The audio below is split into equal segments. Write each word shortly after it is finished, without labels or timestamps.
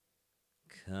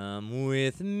Come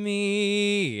with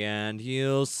me and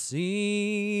you'll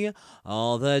see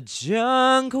all the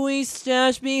junk we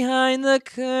stash behind the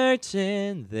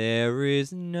curtain. There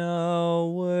is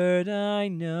no word I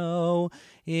know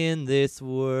in this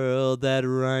world that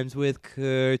rhymes with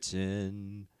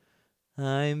curtain.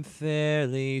 I'm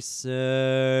fairly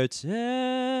certain.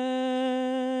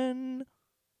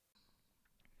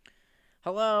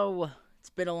 Hello,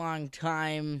 it's been a long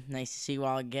time. Nice to see you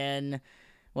all again.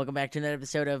 Welcome back to another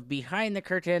episode of Behind the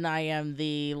Curtain. I am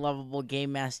the lovable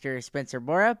game master, Spencer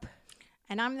Borup.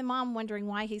 And I'm the mom wondering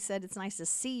why he said it's nice to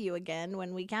see you again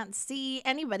when we can't see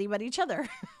anybody but each other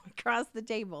across the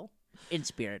table. In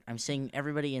spirit. I'm saying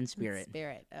everybody in spirit.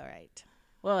 Spirit, all right.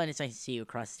 Well, and it's nice to see you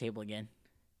across the table again.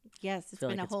 Yes, it's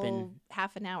been a whole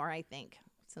half an hour, I think,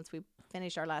 since we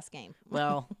finished our last game.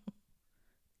 Well,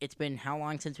 it's been how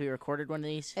long since we recorded one of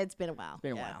these? It's been a while. It's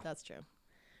been a while. That's true.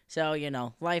 So, you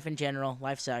know, life in general,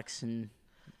 life sucks and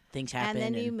things happen.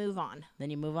 And then you move on. Then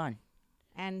you move on.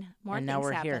 And more and things now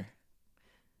we're happen. Here.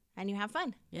 And you have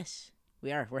fun. Yes,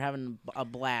 we are. We're having a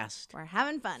blast. We're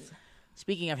having fun.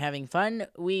 Speaking of having fun,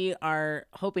 we are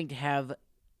hoping to have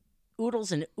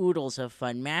oodles and oodles of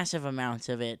fun, massive amounts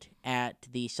of it at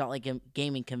the Salt Lake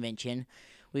Gaming Convention.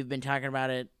 We've been talking about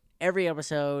it every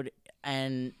episode,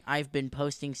 and I've been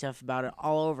posting stuff about it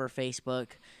all over Facebook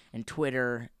and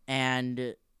Twitter,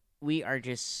 and we are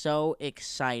just so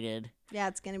excited. Yeah,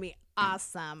 it's going to be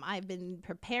awesome. I've been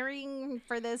preparing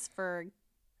for this for a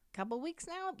couple weeks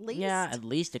now, at least. Yeah, at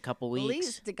least a couple weeks. At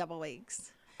least a couple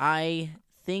weeks. I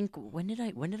think when did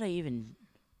I even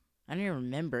I don't even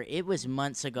remember. It was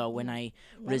months ago when I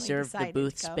reserved the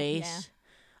booth space.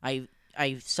 Yeah.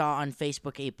 I saw on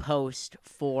Facebook a post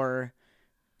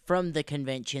from the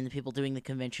convention, the people doing the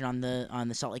convention on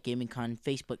the Salt Lake Gaming Con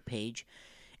Facebook page.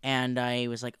 And I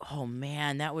was like, oh,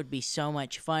 man, that would be so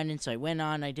much fun. And so I went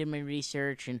on, I did my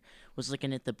research, and was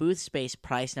looking at the booth space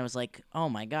price. And I was like, oh,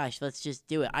 my gosh, let's just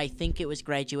do it. I think it was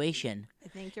graduation. I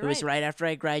think you're right. It was right after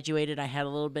I graduated. I had a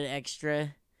little bit of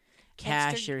extra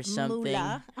cash or something.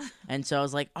 And so I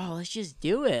was like, oh, let's just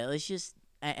do it. Let's just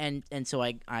 – and so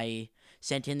I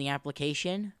sent in the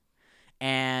application,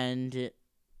 and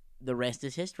the rest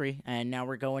is history. And now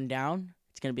we're going down.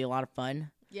 It's going to be a lot of fun.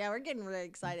 Yeah, we're getting really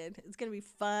excited. It's going to be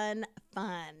fun.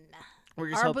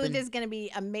 We're just Our booth is going to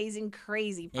be amazing,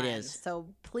 crazy fun. It is. So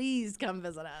please come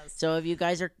visit us. So if you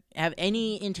guys have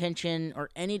any intention or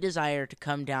any desire to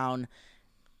come down,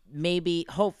 maybe,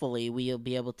 hopefully, we'll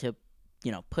be able to,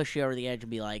 push you over the edge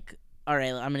and be like, all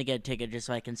right, I'm going to get a ticket just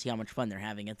so I can see how much fun they're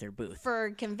having at their booth.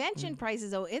 For convention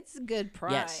prices, though, it's a good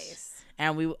price. Yes.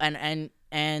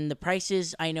 And the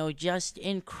prices, I know, just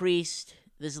increased.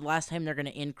 This is the last time they're going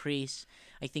to increase.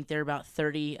 I think they're about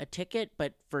 $30 a ticket,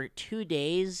 but for 2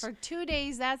 days. For 2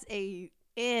 days, that's a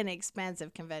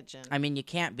inexpensive convention. I mean, you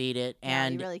can't beat it. Yeah,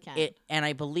 you really can't. And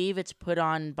I believe it's put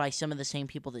on by some of the same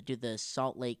people that do the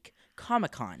Salt Lake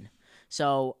Comic-Con.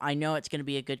 So I know it's going to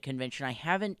be a good convention. I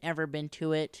haven't ever been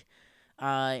to it,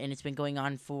 and it's been going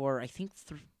on for, I think,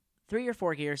 3 or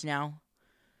 4 years now.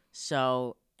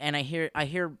 So, and I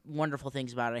hear wonderful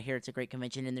things about it. I hear it's a great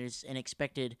convention, and there's an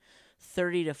expected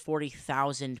 30,000 to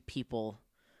 40,000 people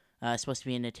supposed to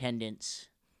be in attendance.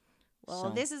 Well,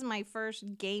 this is my first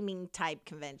gaming type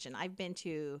convention. I've been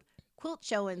to quilt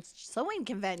show and sewing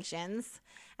conventions,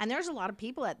 and there's a lot of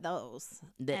people at those,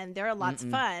 and they're lots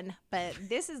of fun. But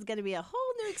this is going to be a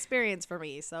whole new experience for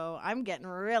me, so I'm getting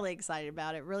really excited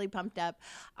about it, really pumped up.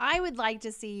 I would like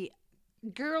to see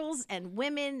girls and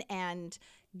women and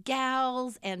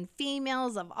gals and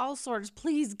females of all sorts.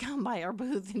 Please come by our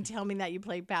booth and tell me that you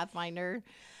play Pathfinder.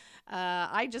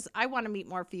 I want to meet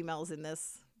more females in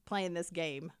playing this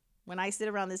game. When I sit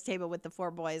around this table with the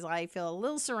 4 boys, I feel a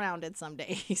little surrounded some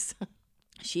days.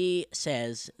 She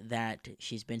says that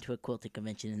she's been to a quilting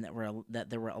convention and that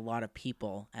there were a lot of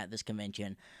people at this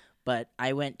convention. But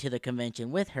I went to the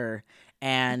convention with her,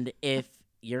 and if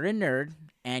you're a nerd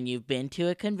and you've been to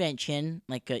a convention,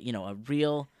 like a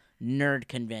real nerd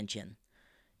convention,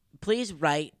 please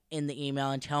write in the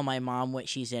email and tell my mom what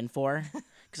she's in for.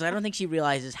 Because I don't think she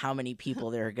realizes how many people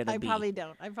there are going to be. I probably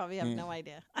don't. I probably have no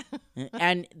idea.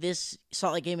 And this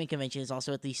Salt Lake Gaming Convention is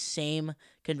also at the same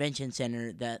convention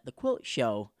center that the Quilt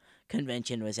Show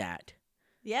convention was at.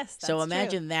 Yes, that's so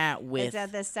imagine true. That with it's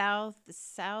at the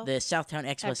Southtown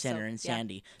Expo Center in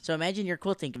Sandy. So imagine your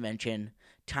quilting convention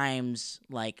times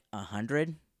like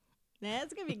 100. Yeah,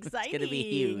 it's gonna be exciting. It's gonna be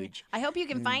huge. I hope you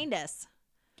can find us.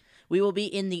 We will be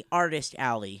in the Artist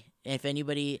Alley. If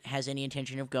anybody has any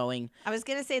intention of going. I was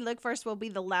going to say, look first, we'll be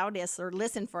the loudest or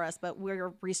listen for us, but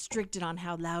we're restricted on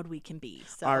how loud we can be.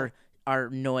 So our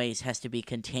noise has to be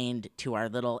contained to our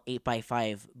little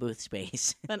 8x5 booth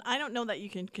space. But I don't know that you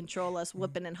can control us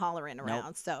whooping and hollering around.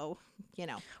 Nope. So, you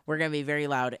know. We're going to be very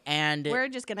loud. And we're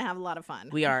just going to have a lot of fun.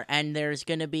 We are. And there's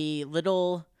going to be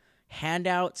little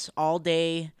handouts all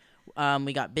day.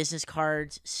 We got business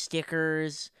cards,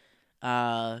 stickers.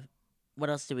 What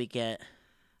else do we get?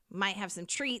 Might have some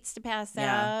treats to pass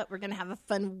out. We're going to have a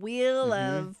fun wheel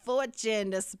of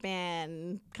fortune to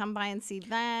spin. Come by and see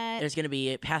that. There's going to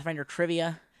be Pathfinder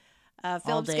trivia.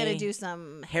 Philip's going to do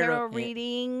some tarot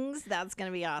readings. That's going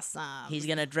to be awesome. He's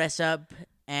going to dress up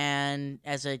and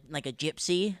as a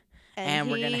gypsy.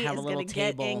 And we're going to have a little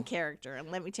table. Get in character.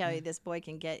 And let me tell you, this boy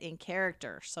can get in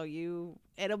character. So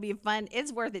it'll be fun.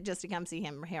 It's worth it just to come see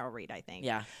him tarot read, I think.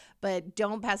 Yeah. But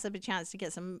don't pass up a chance to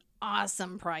get some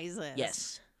awesome prizes.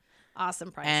 Yes.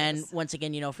 Awesome prizes. And once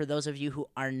again, for those of you who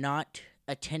are not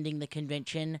attending the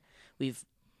convention, we've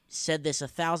said this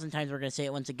 1,000 times. We're going to say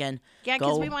it once again. Yeah,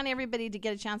 because we want everybody to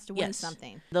get a chance to win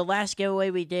something. The last giveaway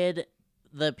we did,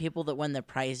 the people that won the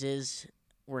prizes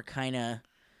were kind of,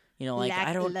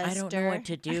 I don't know what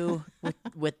to do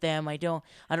with them. I don't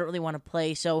really want to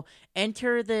play. So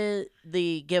enter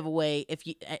the giveaway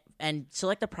and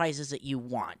select the prizes that you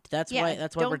want. That's why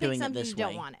we're doing it this way. You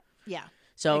don't want it. Yeah.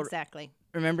 So exactly.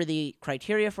 Remember, the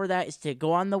criteria for that is to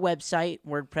go on the website,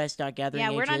 wordpress.gatheringages.com. Yeah,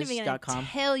 we're not even going to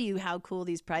tell you how cool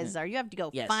these prizes are. You have to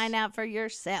go find out for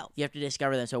yourself. You have to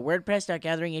discover them. So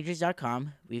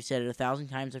wordpress.gatheringages.com. We've said it 1,000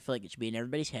 times. I feel like it should be in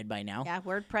everybody's head by now. Yeah,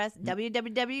 WordPress,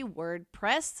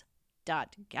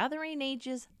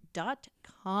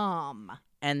 www.wordpress.gatheringages.com.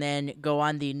 And then go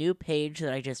on the new page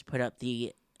that I just put up,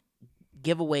 the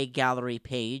giveaway gallery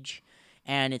page.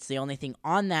 And it's the only thing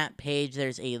on that page.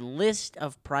 There's a list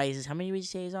of prizes. How many would you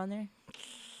say is on there?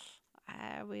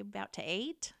 We're about to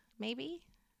 8, maybe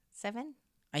 7.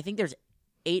 I think there's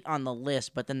 8 on the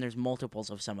list, but then there's multiples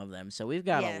of some of them. So we've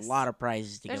got a lot of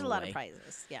prizes to give away. There's a lot of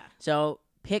prizes, yeah. So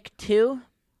pick 2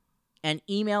 and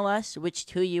email us which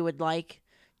 2 you would like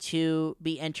to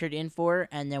be entered in for,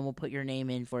 and then we'll put your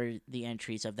name in for the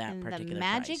entries of that particular prize. The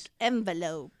magic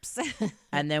envelopes.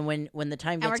 And then when the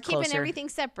time gets closer... And we're keeping everything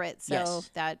separate so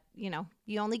that, you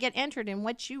only get entered in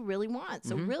what you really want.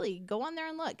 So really, go on there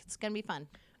and look. It's going to be fun.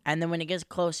 And then when it gets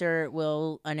closer,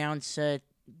 we'll announce a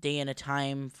day and a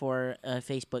time for a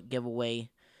Facebook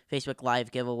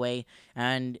Live giveaway.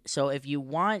 And so if you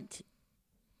want...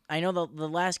 I know the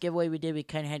last giveaway we did, we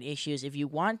kind of had issues. If you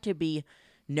want to be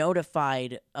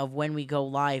notified of when we go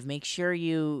live, make sure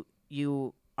you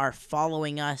are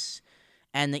following us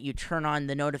and that you turn on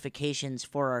the notifications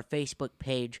for our Facebook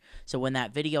page, so when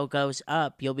that video goes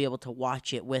up, you'll be able to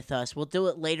watch it with us. We'll do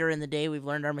it later in the day. We've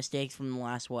learned our mistakes from the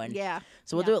last one. Yeah.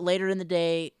 So we'll do it later in the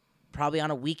day, probably on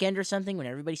a weekend or something when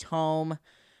everybody's home.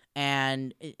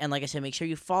 And like I said, make sure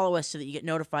you follow us so that you get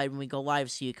notified when we go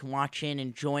live, so you can watch in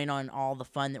and join on all the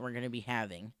fun that we're going to be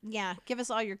having. Yeah, give us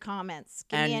all your comments.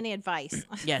 Give me any advice.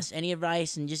 Yes, any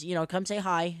advice, and just come say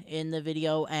hi in the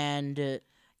video. And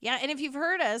yeah, and if you've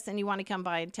heard us and you want to come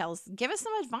by and tell us, give us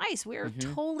some advice. We're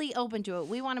totally open to it.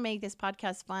 We want to make this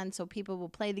podcast fun so people will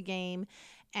play the game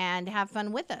and have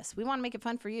fun with us. We want to make it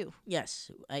fun for you.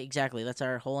 Yes, exactly. That's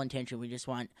our whole intention. We just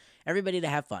want everybody to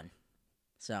have fun.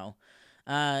 So.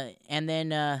 And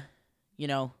then,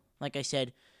 like I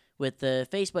said, with the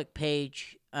Facebook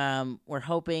page, we're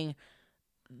hoping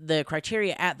the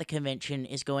criteria at the convention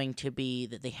is going to be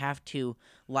that they have to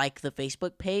like the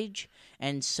Facebook page.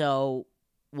 And so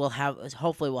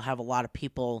hopefully we'll have a lot of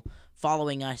people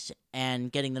following us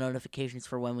and getting the notifications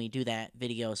for when we do that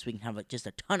video, so we can have just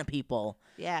a ton of people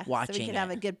watching. So we can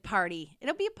have a good party.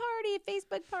 It'll be a party, a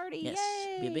Facebook party. Yes,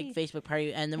 Yay! Be a big Facebook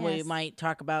party. And then we might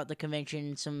talk about the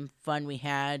convention, some fun we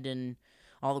had, and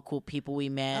all the cool people we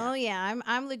met. Oh, yeah.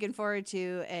 I'm looking forward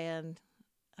to a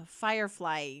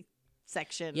Firefly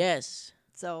section. Yes.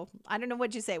 So, I don't know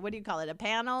what you say. What do you call it? A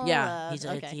panel? Yeah, I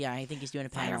think he's doing a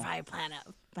panel. Firefly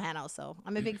panel. So,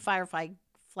 I'm a big Firefly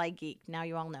geek. Now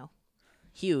you all know.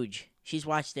 Huge. She's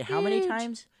watched it how many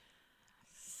times?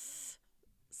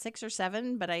 6 or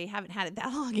 7, but I haven't had it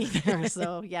that long either.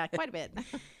 So, yeah, quite a bit.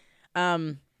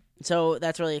 So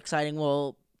that's really exciting.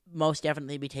 We'll most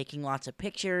definitely be taking lots of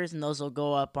pictures, and those will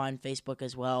go up on Facebook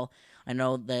as well. I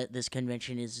know that this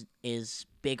convention is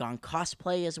big on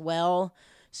cosplay as well.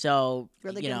 So,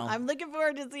 really I'm looking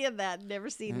forward to seeing that. Never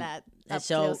seen that up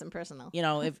close and personal.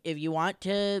 If you want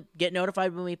to get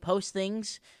notified when we post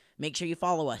things, make sure you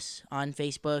follow us on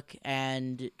Facebook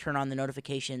and turn on the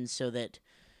notifications so that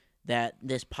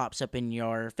this pops up in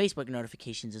your Facebook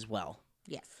notifications as well.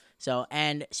 Yes. So,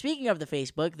 and speaking of the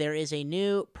Facebook, there is a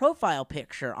new profile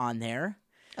picture on there.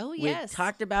 Oh, yes. We've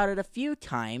talked about it a few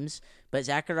times, But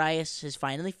Zacharias has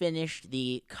finally finished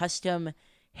the custom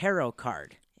hero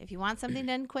card. If you want something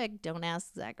done quick, don't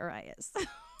ask Zacharias.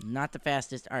 Not the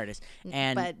fastest artist,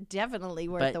 but definitely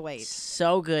worth the wait.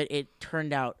 So good. It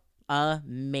turned out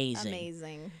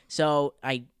amazing. So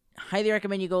I highly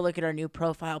recommend you go look at our new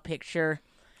profile picture.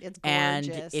 It's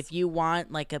gorgeous. And if you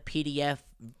want like a PDF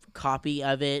copy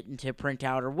of it to print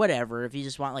out or whatever, if you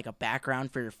just want like a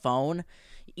background for your phone,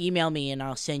 email me and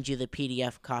I'll send you the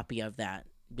PDF copy of that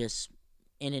just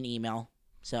in an email.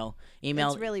 So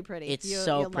email. It's really pretty. It's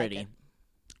so pretty. Like it.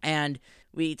 And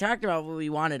we talked about what we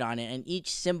wanted on it, and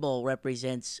each symbol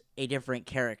represents a different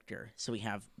character. So we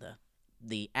have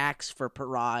the axe for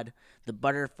Parad, the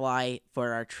butterfly for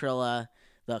Artrilla,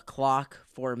 the clock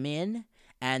for Min,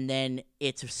 and then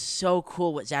it's so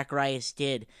cool what Zacharias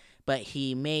did. But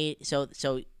he made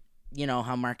so you know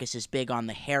how Marcus is big on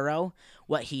the Harrow.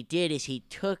 What he did is he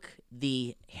took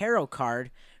the Harrow card,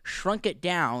 shrunk it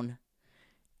down,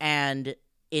 and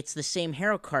it's the same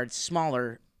Harrow card,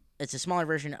 smaller. It's a smaller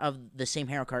version of the same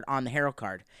Harrow card on the Harrow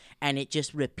card, and it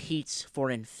just repeats for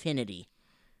infinity.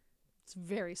 It's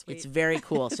very sweet. It's very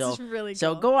cool. It's really cool.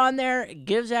 So go on there,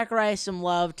 give Zacharias some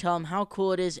love, tell him how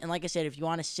cool it is, and like I said, if you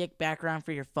want a sick background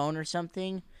for your phone or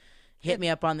something, hit me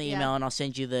up on the email and I'll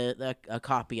send you a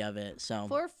copy of it. So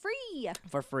for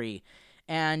free,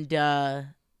 and I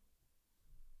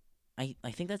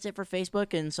think that's it for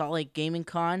Facebook and Salt Lake Gaming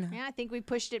Con. Yeah, I think we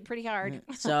pushed it pretty hard.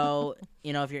 So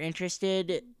if you're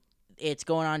interested, it's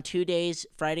going on 2 days,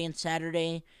 Friday and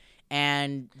Saturday.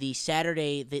 And the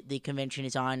Saturday that the convention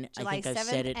is on, July I think I've 7th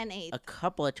said it and 8th. a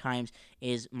couple of times,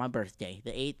 is my birthday.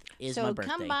 The 8th is my birthday.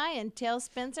 So come by and tell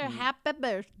Spencer happy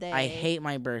birthday. I hate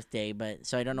my birthday,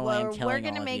 so I don't know why I'm telling all of you. We're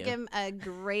going to make him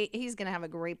he's going to have a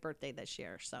great birthday this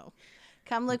year. So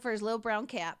come look for his little brown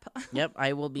cap. Yep,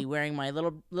 I will be wearing my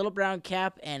little brown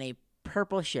cap and a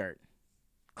purple shirt.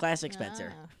 Classic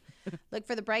Spencer. Look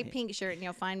for the bright pink shirt and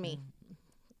you'll find me.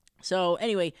 So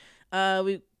anyway,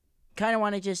 we kind of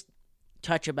want to just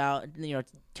touch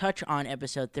on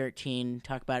episode 13,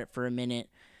 talk about it for a minute.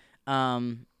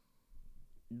 Very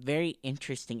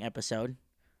interesting episode.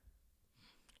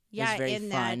 Yeah, in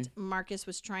that Marcus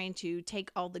was trying to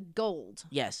take all the gold.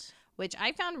 Yes. Which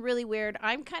I found really weird.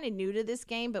 I'm kind of new to this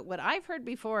game, but what I've heard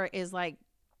before is like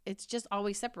it's just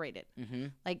always separated. Mm-hmm.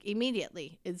 Like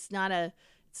immediately. It's not a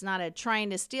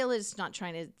trying to steal it. It's not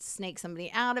trying to snake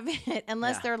somebody out of it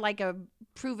unless they're like a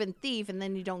proven thief, and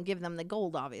then you don't give them the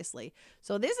gold, obviously.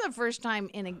 So this is the first time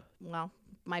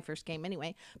my first game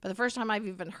anyway, but the first time I've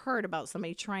even heard about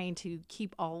somebody trying to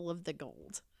keep all of the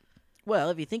gold.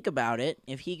 Well, if you think about it,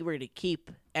 if he were to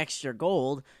keep extra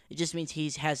gold, it just means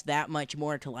he has that much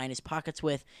more to line his pockets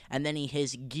with, and then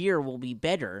his gear will be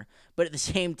better. But at the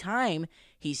same time,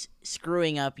 he's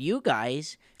screwing up you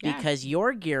guys because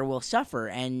your gear will suffer.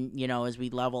 And, as we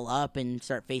level up and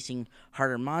start facing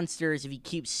harder monsters, if he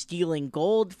keeps stealing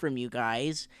gold from you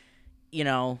guys,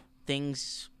 guys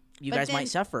might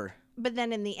suffer. But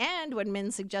then in the end, when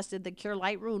Min suggested the Cure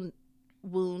Light Wounds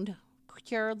wand,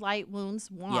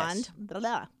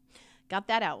 got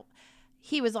that out.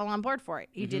 He was all on board for it.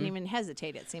 He didn't even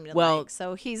hesitate, it seemed like.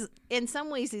 So he's, in some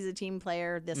ways, he's a team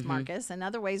player, Marcus. In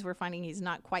other ways, we're finding he's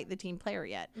not quite the team player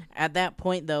yet. At that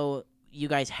point, though, you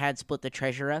guys had split the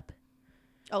treasure up.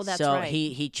 Oh, that's right. So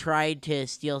he tried to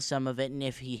steal some of it, and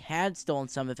if he had stolen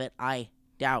some of it, I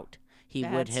doubt he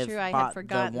would have true. bought I had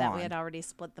forgotten the that wand. we had already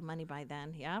split the money by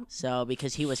then. Yeah. So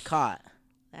because he was caught.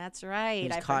 That's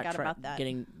right. I forgot about that.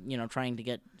 Trying to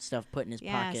get stuff put in his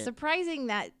pocket. Yeah, surprising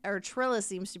that Artrilla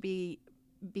seems to be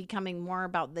becoming more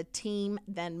about the team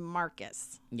than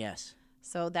Marcus. Yes.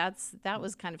 So that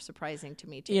was kind of surprising to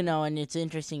me too. And it's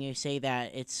interesting you say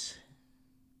that. It's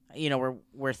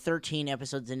we're 13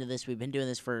 episodes into this. We've been doing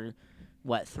this for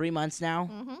 3 months now,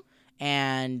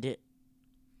 and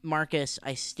Marcus,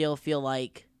 I still feel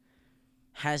like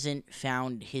hasn't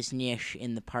found his niche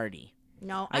in the party.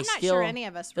 No, I'm not sure any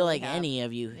of us feel really like have. any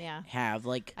of you have.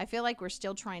 I feel like we're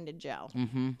still trying to gel.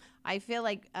 Mm-hmm. I feel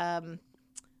like I'm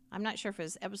not sure if it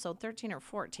was episode 13 or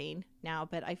 14 now,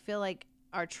 but I feel like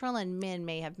Artrilla and Min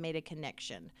may have made a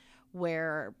connection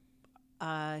where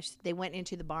they went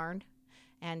into the barn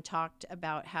and talked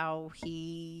about how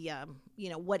he,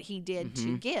 what he did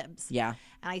to Gibbs. Yeah.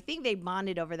 And I think they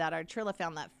bonded over that. Artrilla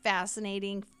found that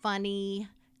fascinating, funny,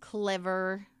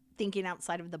 clever, thinking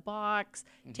outside of the box,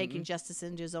 taking justice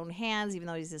into his own hands, even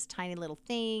though he's this tiny little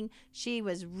thing. She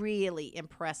was really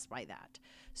impressed by that.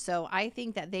 So I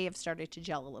think that they have started to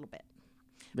gel a little bit.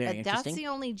 Very interesting. That's the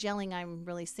only gelling I'm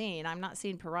really seeing. I'm not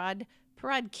seeing Parad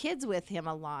kids with him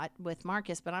a lot with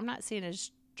Marcus, but I'm not seeing a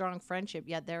strong friendship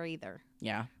yet there either.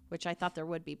 Yeah. Which I thought there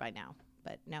would be by now,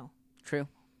 but no. True.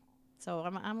 So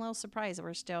I'm a little surprised that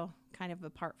we're still kind of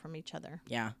apart from each other.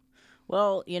 Yeah.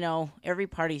 Well, every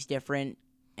party's different,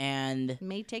 and it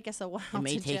may take us a while. It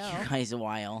may to take gel. you guys a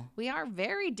while. We are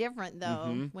very different,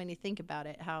 though, when you think about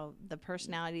it. How the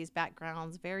personalities,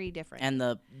 backgrounds, very different. And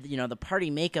the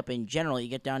party makeup in general. You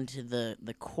get down to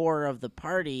the core of the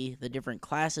party, the different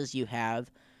classes you have,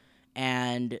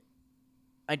 and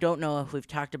I don't know if we've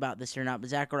talked about this or not, but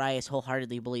Zacharias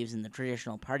wholeheartedly believes in the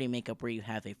traditional party makeup where you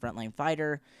have a frontline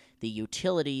fighter, the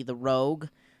utility, the rogue,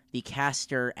 the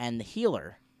caster, and the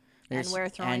healer. And we're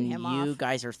throwing him off. And you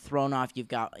guys are thrown off. You've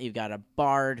got a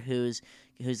bard who's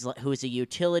a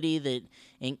utility that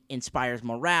inspires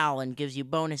morale and gives you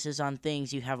bonuses on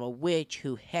things. You have a witch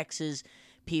who hexes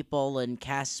people and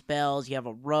casts spells. You have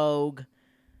a rogue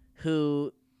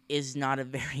who is not a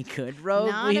very good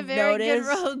rogue. Good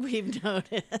rogue, we've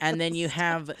noticed. And then you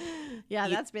have...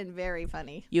 that's been very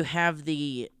funny. You have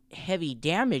the heavy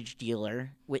damage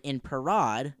dealer in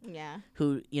Parad. Yeah.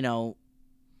 Who,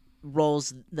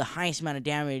 rolls the highest amount of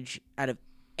damage out of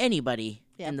anybody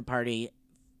in the party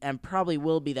and probably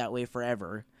will be that way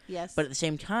forever. Yes. But at the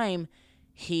same time,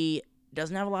 he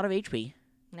doesn't have a lot of HP.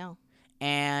 No.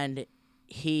 And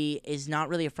he is not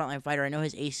really a frontline fighter. I know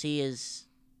his AC is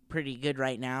pretty good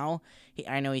right now.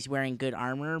 I know he's wearing good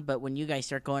armor, but when you guys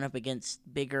start going up against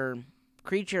bigger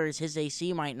creatures, his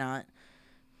AC might not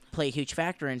play a huge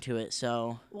factor into it.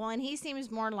 So well, and he seems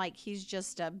more like he's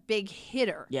just a big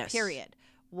hitter. Yes. Period.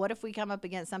 What if we come up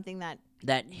against something that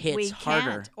hits we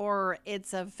harder, can't, or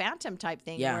it's a phantom type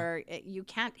thing where you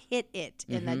can't hit it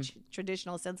in the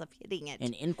traditional sense of hitting it,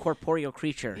 an incorporeal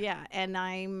creature? Yeah, and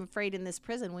I'm afraid in this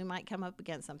prison we might come up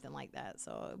against something like that.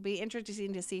 So it'll be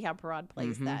interesting to see how Parad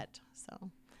plays that. So.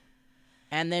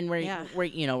 And then where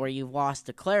you've lost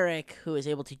the cleric who is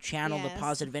able to channel the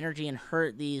positive energy and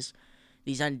hurt these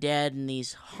undead and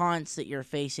these haunts that you're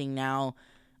facing now.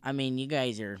 I mean, you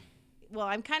guys are... Well,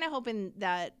 I'm kind of hoping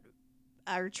that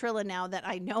our Trilla, now that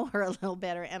I know her a little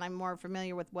better and I'm more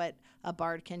familiar with what a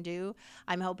bard can do,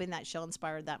 I'm hoping that she'll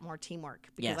inspire that more teamwork,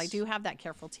 because I do have that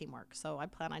careful teamwork. So I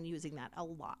plan on using that a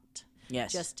lot.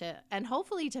 Yes. Just to, and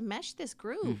hopefully to mesh this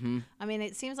group. I mean,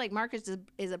 it seems like Marcus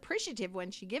is appreciative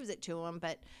when she gives it to him,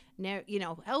 but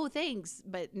oh, thanks,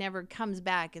 but never comes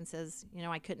back and says,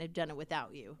 I couldn't have done it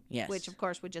without you. Yes. Which of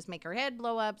course would just make her head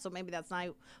blow up. So maybe that's not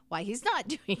why he's not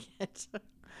doing it.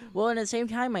 Well, and at the same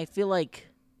time, I feel like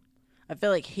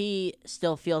he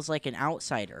still feels like an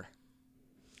outsider.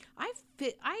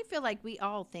 I feel like we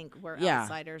all think we're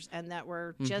outsiders and that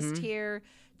we're just here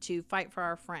to fight for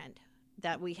our friend.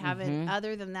 That we haven't,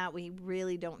 other than that, we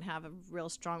really don't have a real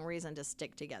strong reason to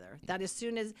stick together. That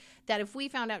if we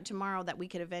found out tomorrow that we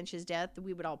could avenge his death,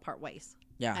 we would all part ways.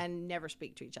 Yeah. And never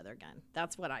speak to each other again.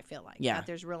 That's what I feel like. Yeah. That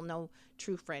there's no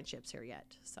true friendships here yet.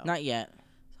 So not yet.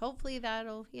 Hopefully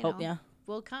that'll,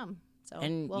 will come. So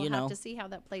and, we'll have to see how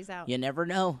that plays out. You never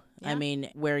know. Yeah. I mean,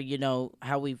 where,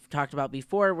 how we've talked about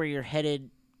before, where you're headed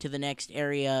to the next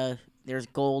area, there's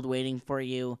gold waiting for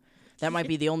you. That might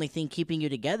be the only thing keeping you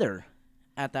together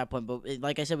at that point. But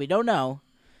like I said, we don't know.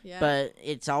 Yeah. But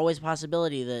it's always a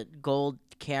possibility that gold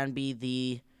can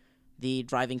be the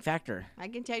driving factor. I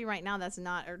can tell you right now that's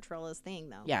not Ertrilla's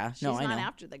thing, though. Yeah, I know. She's not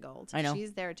after the gold. I know.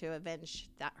 She's there to avenge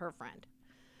her friend.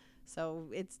 So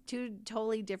it's two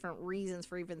totally different reasons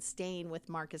for even staying with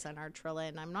Marcus and Ertrilla,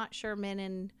 and I'm not sure Min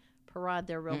and Parad,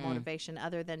 their real motivation,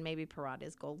 other than maybe Parad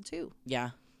is gold too.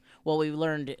 Yeah. Well, we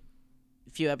learned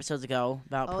a few episodes ago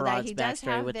about Parad's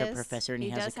backstory with the professor, and he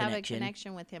has a connection. He does have a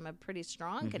connection with him, a pretty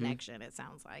strong connection, it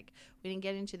sounds like. We didn't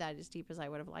get into that as deep as I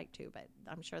would have liked to, but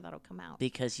I'm sure that'll come out.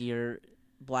 Because your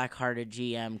black-hearted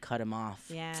GM cut him off.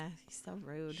 Yeah, he's so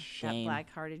rude. Shame. That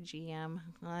black-hearted GM.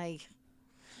 Like,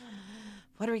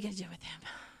 what are we going to do with him?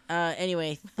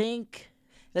 Anyway, I think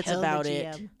that's Kill about the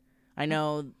it. GM. I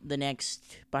know the next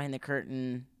Behind the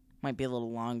Curtain might be a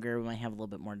little longer. We might have a little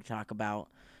bit more to talk about.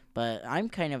 But I'm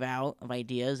kind of out of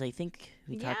ideas. I think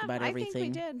we talked about everything.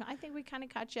 I think we did. I think we kind of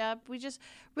caught you up. We just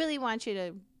really want you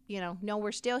to, know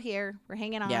we're still here. We're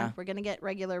hanging on. Yeah. We're going to get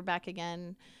regular back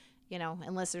again,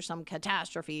 unless there's some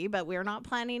catastrophe. But we're not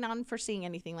planning on foreseeing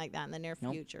anything like that in the near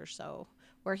future. So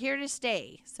we're here to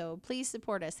stay. So please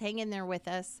support us. Hang in there with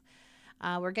us.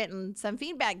 We're getting some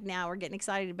feedback now. We're getting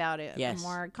excited about it. Yes.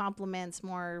 More compliments,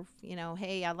 more,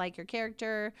 hey, I like your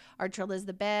character. Artrilla's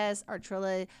the best.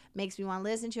 Artrilla makes me want to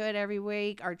listen to it every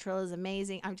week. Artrilla's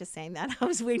amazing. I'm just saying that. I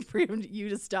was waiting for you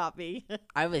to stop me.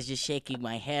 I was just shaking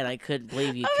my head. I couldn't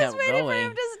believe you kept going. I was waiting for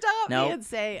him to stop me and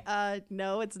say,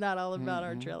 no, it's not all about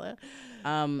Artrilla.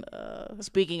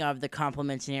 Speaking of the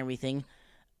compliments and everything,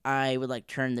 I would like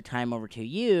to turn the time over to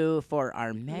you for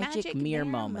our Magic Mirror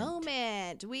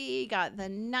moment. We got the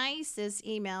nicest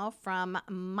email from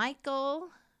Michael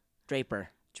Draper.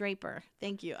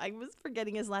 Thank you. I was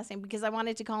forgetting his last name because I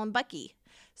wanted to call him Bucky.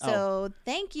 So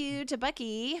Thank you to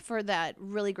Bucky for that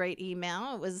really great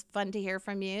email. It was fun to hear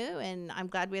from you, and I'm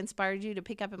glad we inspired you to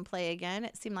pick up and play again.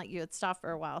 It seemed like you had stopped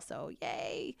for a while, so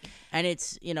yay. And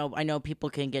it's, I know people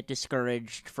can get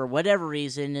discouraged for whatever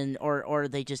reason, or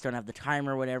they just don't have the time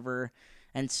or whatever.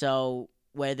 And so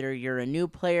whether you're a new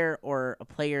player or a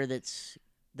player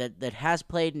that has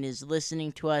played and is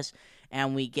listening to us,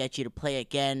 and we get you to play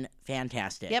again,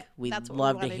 fantastic. Yep, We'd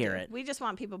love to hear it. We just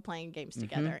want people playing games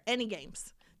together, any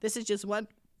games. This is just one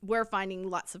we're finding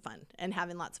lots of fun and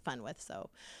having lots of fun with. So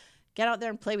get out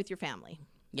there and play with your family.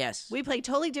 Yes. We play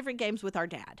totally different games with our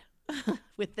dad,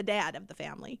 with the dad of the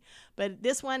family. But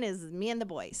this one is me and the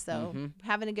boys, so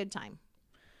having a good time.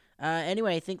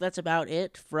 Anyway, I think that's about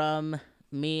it from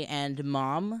me and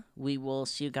Mom. We will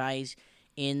see you guys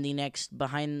in the next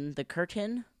Behind the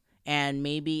Curtain. And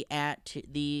maybe at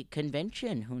the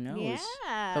convention. Who knows?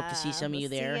 Yeah. Hope to see some of you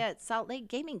there. See you at Salt Lake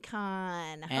Gaming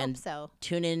Con. And hope so.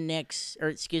 Tune in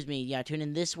tune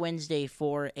in this Wednesday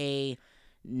for a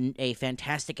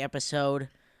fantastic episode.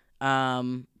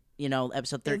 Episode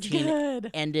 13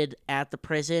 ended at the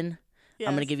prison. Yes.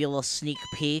 I'm going to give you a little sneak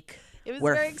peek. It was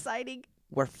very exciting.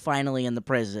 We're finally in the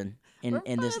prison in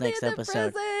this next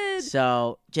episode.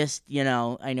 So just, I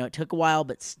know it took a while,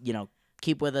 but,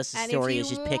 keep with us. The story is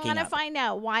just picking up. And if you want to find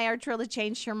out why Artrilla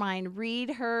changed her mind, read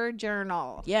her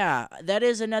journal. Yeah, that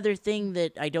is another thing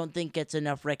that I don't think gets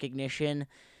enough recognition.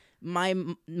 My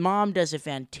mom does a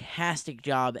fantastic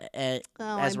job as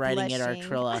writing at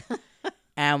Artrilla.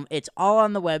 It's all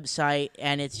on the website,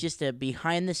 and it's just a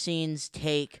behind-the-scenes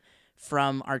take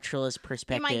from Artrilla's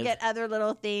perspective. You might get other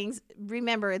little things.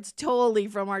 Remember, it's totally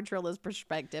from Artrilla's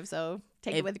perspective, so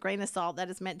take it with a grain of salt. That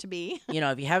is meant to be.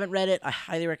 If you haven't read it, I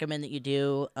highly recommend that you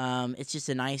do. It's just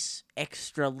a nice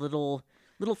extra little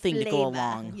thing to go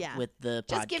along with the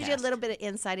podcast. Just gives you a little bit of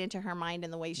insight into her mind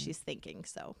and the way she's thinking.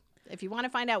 So if you want to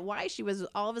find out why she was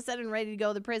all of a sudden ready to go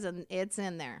to the prison, it's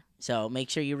in there. So make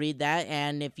sure you read that.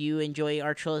 And if you enjoy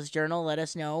Artrilla's journal, let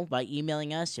us know by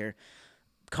emailing us or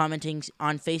commenting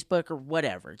on Facebook or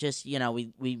whatever. Just,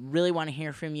 we really want to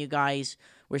hear from you guys.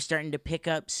 We're starting to pick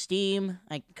up steam.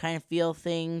 I kind of feel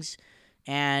things,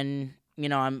 and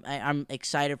I'm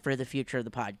excited for the future of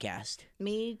the podcast.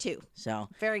 Me too. So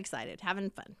very excited, having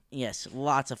fun. Yes,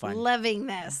 lots of fun. Loving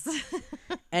this.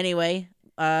 Anyway,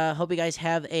 hope you guys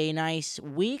have a nice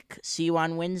week. See you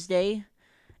on Wednesday,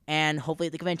 and hopefully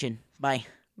at the convention. Bye.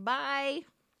 Bye.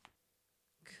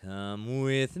 Come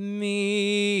with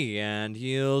me and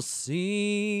you'll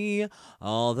see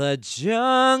all the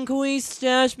junk we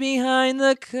stash behind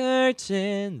the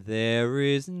curtain. There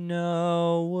is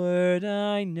no word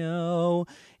I know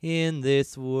in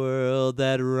this world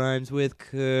that rhymes with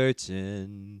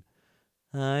curtain.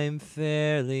 I'm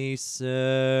fairly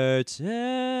certain.